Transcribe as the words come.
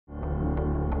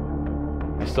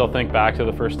I still think back to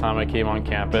the first time I came on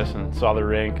campus and saw the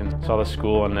rink and saw the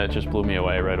school, and it just blew me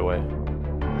away right away.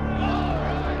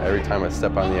 Every time I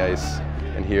step on the ice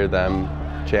and hear them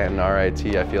chanting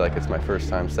RIT, I feel like it's my first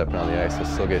time stepping on the ice. I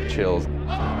still get chills.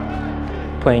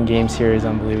 Playing games here is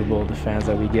unbelievable. The fans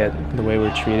that we get, the way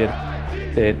we're treated,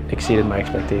 it exceeded my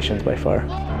expectations by far.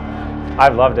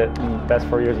 I've loved it. Best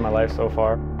 4 years of my life so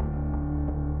far.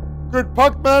 Good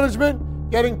puck management,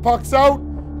 getting pucks out,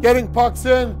 getting pucks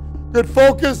in, good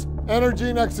focus, energy,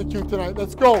 and execute tonight.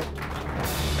 Let's go.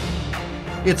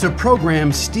 It's a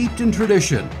program steeped in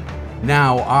tradition.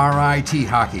 Now RIT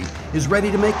Hockey is ready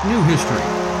to make new history.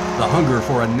 The hunger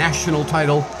for a national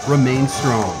title remains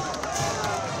strong.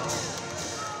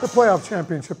 The playoff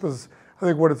championship is, I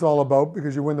think, what it's all about,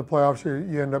 because you win the playoffs,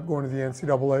 you end up going to the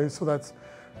NCAA. So that's,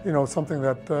 something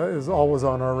that is always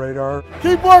on our radar.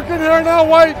 Keep working here now,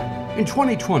 White. In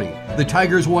 2020, the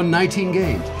Tigers won 19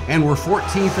 games and were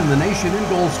 14th in the nation in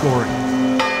goal scoring.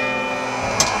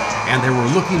 And they were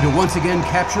looking to once again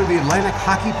capture the Atlantic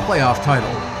Hockey playoff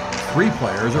title. 3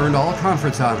 players earned all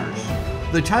conference honors.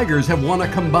 The Tigers have won a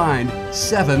combined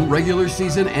 7 regular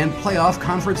season and playoff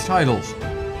conference titles.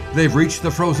 They've reached the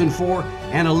Frozen Four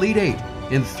and Elite Eight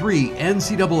in 3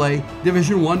 NCAA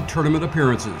Division I tournament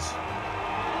appearances.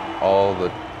 All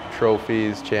the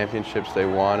trophies, championships they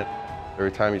won,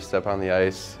 every time you step on the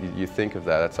ice, you think of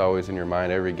that. That's always in your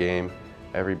mind, every game,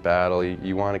 every battle.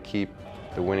 You want to keep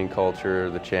the winning culture,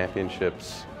 the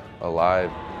championships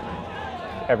alive.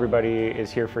 Everybody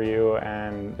is here for you,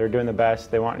 and they're doing the best.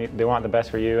 They want the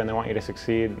best for you, and they want you to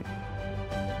succeed.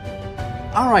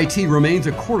 RIT remains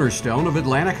a cornerstone of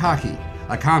Atlantic Hockey,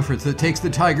 a conference that takes the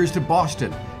Tigers to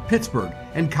Boston, Pittsburgh,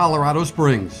 and Colorado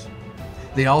Springs.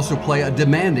 They also play a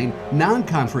demanding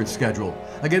non-conference schedule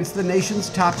against the nation's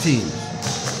top teams.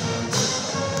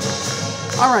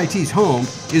 RIT's home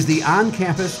is the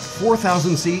on-campus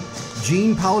 4,000-seat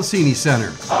Gene Policini Center.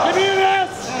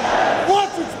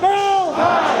 What's it spell?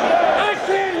 I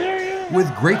can't hear you.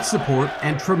 With great support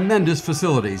and tremendous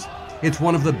facilities, it's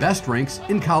one of the best rinks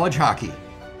in college hockey.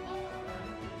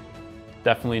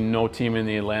 Definitely no team in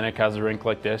the Atlantic has a rink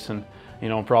like this, and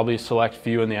probably a select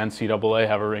few in the NCAA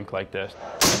have a rink like this.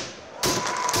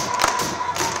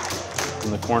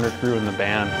 And the corner crew and the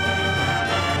band.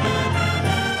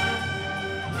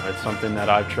 It's something that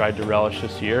I've tried to relish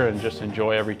this year and just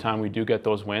enjoy every time we do get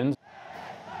those wins.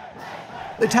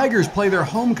 The Tigers play their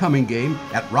homecoming game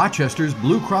at Rochester's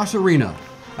Blue Cross Arena,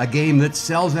 a game that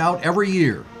sells out every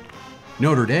year.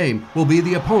 Notre Dame will be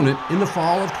the opponent in the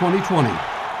fall of 2020.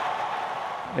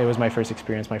 It was my first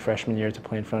experience my freshman year to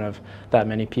play in front of that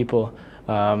many people.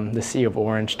 The Sea of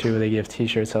Orange too, they give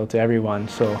t-shirts out to everyone,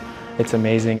 so it's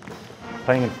amazing.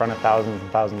 Playing in front of thousands and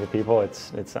thousands of people,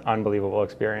 it's an unbelievable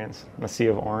experience. The Sea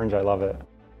of Orange, I love it.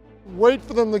 Wait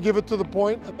for them to give it to the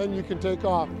point, and then you can take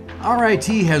off. RIT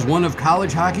has one of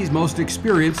college hockey's most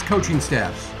experienced coaching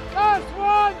staffs.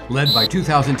 Led by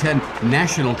 2010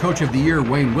 National Coach of the Year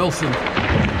Wayne Wilson,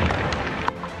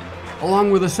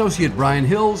 along with associate Brian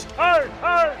Hills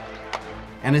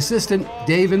and assistant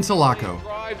Dave Insulaco.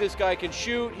 This guy can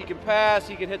shoot, he can pass,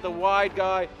 he can hit the wide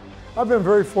guy. I've been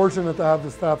very fortunate to have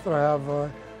the staff that I have.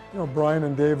 Brian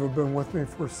and Dave have been with me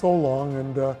for so long,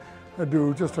 and I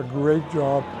do just a great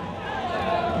job.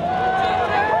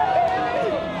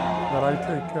 That I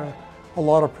take a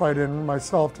lot of pride in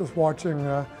myself, just watching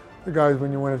the guys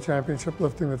when you win a championship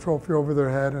lifting the trophy over their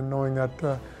head and knowing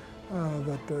that,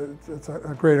 it's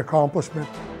a great accomplishment.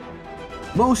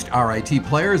 Most RIT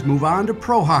players move on to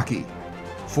pro hockey.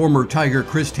 Former Tiger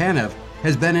Chris Tanev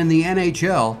has been in the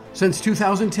NHL since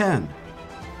 2010.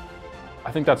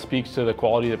 I think that speaks to the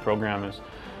quality of the program. Is,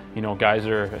 guys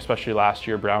are, especially last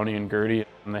year, Brownie and Gertie,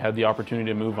 and they had the opportunity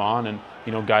to move on, and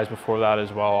guys before that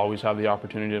as well always have the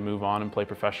opportunity to move on and play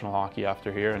professional hockey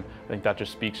after here, and I think that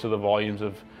just speaks to the volumes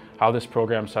of how this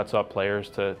program sets up players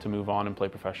to move on and play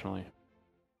professionally.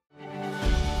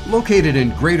 Located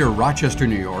in Greater Rochester,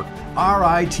 New York,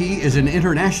 RIT is an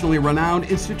internationally renowned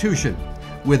institution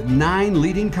with 9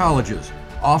 leading colleges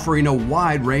offering a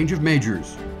wide range of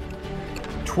majors.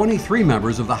 23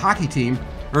 members of the hockey team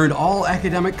earned all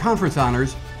academic conference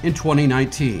honors in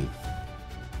 2019.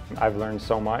 I've learned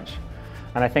so much,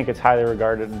 and I think it's highly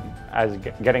regarded. As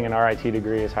getting an RIT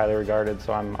degree is highly regarded,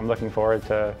 so I'm looking forward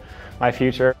to my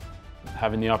future.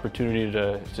 Having the opportunity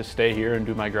to stay here and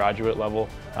do my graduate level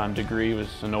degree was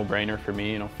a no-brainer for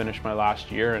me. Finish my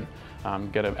last year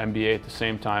and get an MBA at the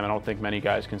same time. I don't think many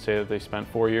guys can say that they spent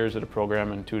 4 years at a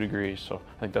program and 2 degrees, so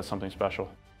I think that's something special.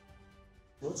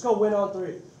 Let's go win on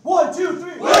 3. 1, 2,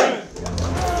 3, win!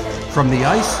 From the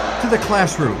ice to the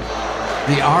classroom,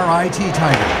 the RIT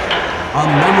Tigers, a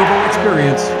memorable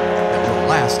experience that will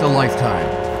last a lifetime.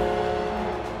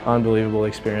 Unbelievable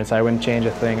experience. I wouldn't change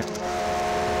a thing.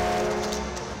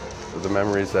 The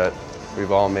memories that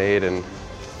we've all made, and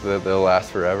they'll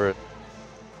last forever.